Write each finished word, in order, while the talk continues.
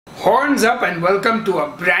Horns up and welcome to a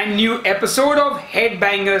brand new episode of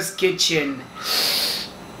Headbanger's Kitchen.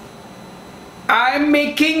 I'm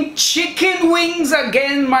making chicken wings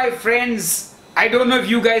again, my friends. I don't know if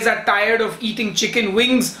you guys are tired of eating chicken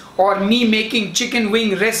wings or me making chicken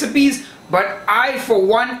wing recipes, but I for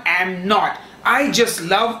one am not. I just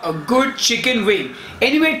love a good chicken wing.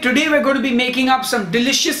 Anyway, today we're going to be making up some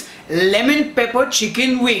delicious lemon pepper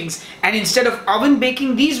chicken wings, and instead of oven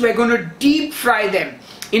baking these, we're going to deep fry them.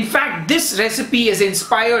 In fact, this recipe is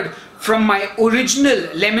inspired from my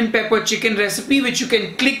original lemon pepper chicken recipe, which you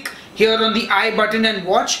can click here on the I button and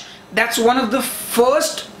watch. That's one of the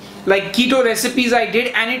first keto recipes I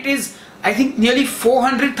did, and it is, I think, nearly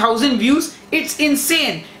 400,000 views. It's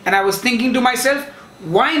insane. And I was thinking to myself,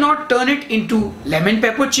 why not turn it into lemon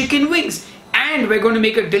pepper chicken wings? And we're going to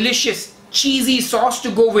make a delicious cheesy sauce to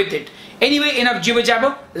go with it. Anyway, enough jibber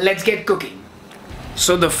jabber, let's get cooking.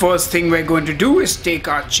 So the first thing we're going to do is take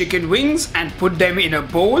our chicken wings and put them in a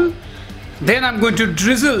bowl. Then I'm going to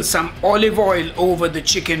drizzle some olive oil over the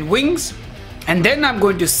chicken wings, and then I'm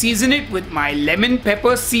going to season it with my lemon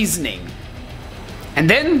pepper seasoning, and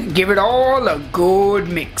then give it all a good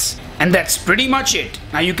mix. And that's pretty much it.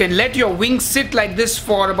 Now you can let your wings sit like this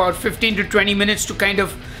for about 15 to 20 minutes to kind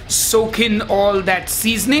of soak in all that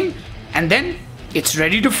seasoning, and then it's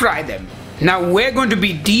ready to fry them. Now we're going to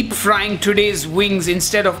be deep frying today's wings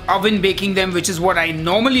instead of oven baking them, which is what I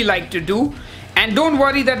normally like to do. And don't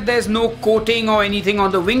worry that there's no coating or anything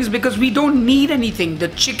on the wings, because we don't need anything. The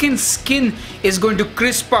chicken skin is going to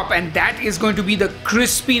crisp up, and that is going to be the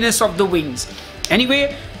crispiness of the wings.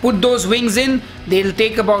 Anyway, put those wings in. They'll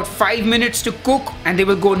take about 5 minutes to cook, and they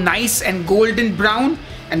will go nice and golden brown.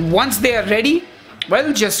 And once they are ready,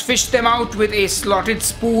 well, just fish them out with a slotted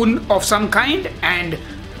spoon of some kind and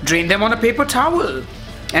drain them on a paper towel.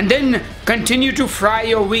 And then continue to fry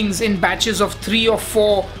your wings in batches of 3 or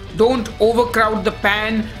 4. Don't overcrowd the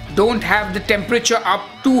pan, don't have the temperature up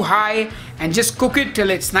too high, and just cook it till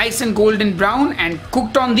it's nice and golden brown and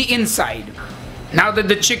cooked on the inside. Now that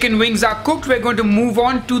the chicken wings are cooked, we're going to move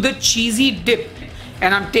on to the cheesy dip.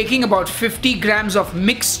 And I'm taking about 50 grams of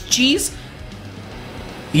mixed cheese.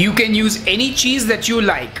 You can use any cheese that you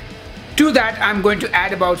like. To that, I'm going to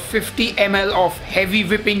add about 50 ml of heavy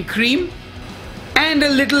whipping cream and a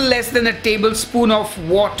little less than a tablespoon of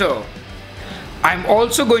water. I'm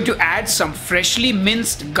also going to add some freshly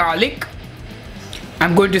minced garlic.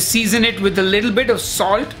 I'm going to season it with a little bit of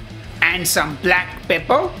salt and some black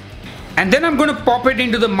pepper. And then I'm going to pop it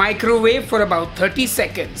into the microwave for about 30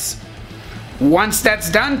 seconds. Once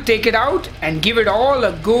that's done, take it out and give it all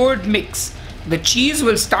a good mix. The cheese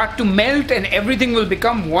will start to melt and everything will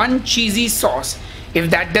become one cheesy sauce.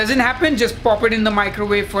 If that doesn't happen, just pop it in the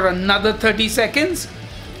microwave for another 30 seconds.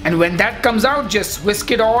 And when that comes out, just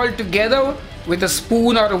whisk it all together with a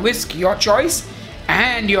spoon or a whisk, your choice,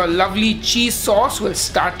 and your lovely cheese sauce will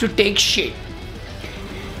start to take shape.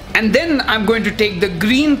 And then I'm going to take the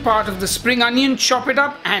green part of the spring onion, chop it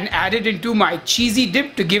up and add it into my cheesy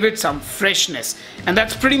dip to give it some freshness. And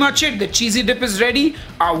that's pretty much it. The cheesy dip is ready,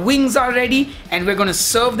 our wings are ready, and we're going to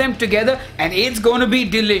serve them together, and it's going to be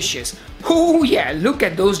delicious. Oh yeah, look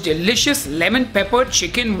at those delicious lemon pepper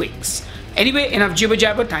chicken wings. Anyway, enough jibber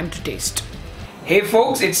jabber, time to taste. Hey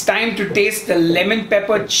folks, it's time to taste the lemon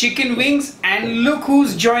pepper chicken wings, and look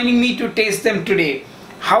who's joining me to taste them today.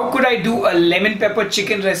 How could I do a lemon pepper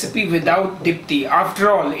chicken recipe without Dipti?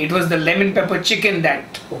 After all, it was the lemon pepper chicken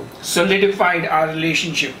that solidified our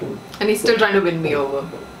relationship. And he's still trying to win me over.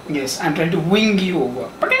 Yes, I'm trying to wing you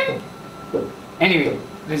over. Okay. Anyway,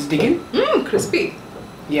 let's dig in. Crispy.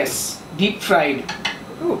 Yes, deep fried.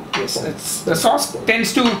 Oh, yes, the sauce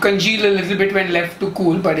tends to congeal a little bit when left to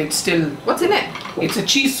cool, but it's still... What's in it? It's a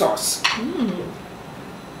cheese sauce.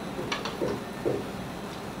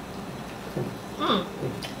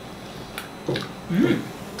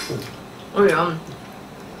 Oh, yum.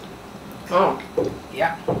 Oh.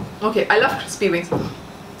 Yeah. Okay, I love crispy wings.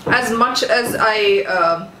 As much as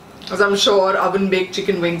as I'm sure oven-baked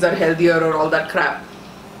chicken wings are healthier or all that crap,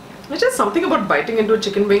 there's just something about biting into a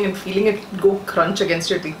chicken wing and feeling it go crunch against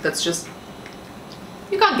your teeth. That's just...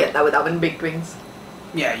 You can't get that with oven-baked wings.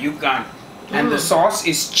 Yeah, you can't. And the sauce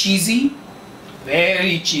is cheesy.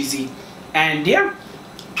 Very cheesy. And yeah.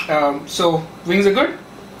 So, wings are good?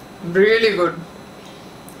 Really good.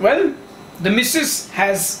 Well, the missus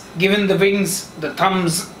has given the wings the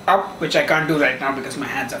thumbs up, which I can't do right now because my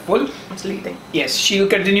hands are full. I'm still eating. Yes, she'll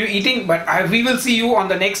continue eating, but we will see you on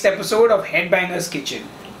the next episode of Headbanger's Kitchen.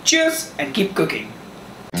 Cheers and keep cooking.